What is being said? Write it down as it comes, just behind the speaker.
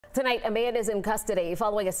Tonight, a man is in custody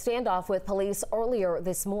following a standoff with police earlier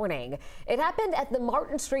this morning. It happened at the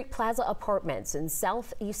Martin Street Plaza Apartments in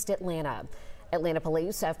southeast Atlanta. Atlanta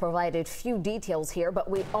police have provided few details here,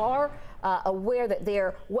 but we are aware that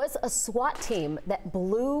there was a SWAT team that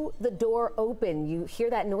blew the door open. You hear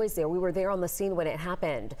that noise there. We were there on the scene when it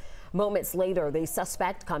happened. Moments later, the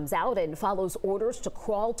suspect comes out and follows orders to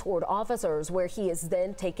crawl toward officers, where he is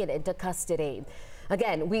then taken into custody.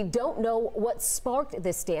 Again, we don't know what sparked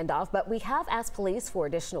this standoff, but we have asked police for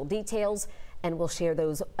additional details, and we'll share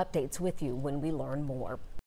those updates with you when we learn more.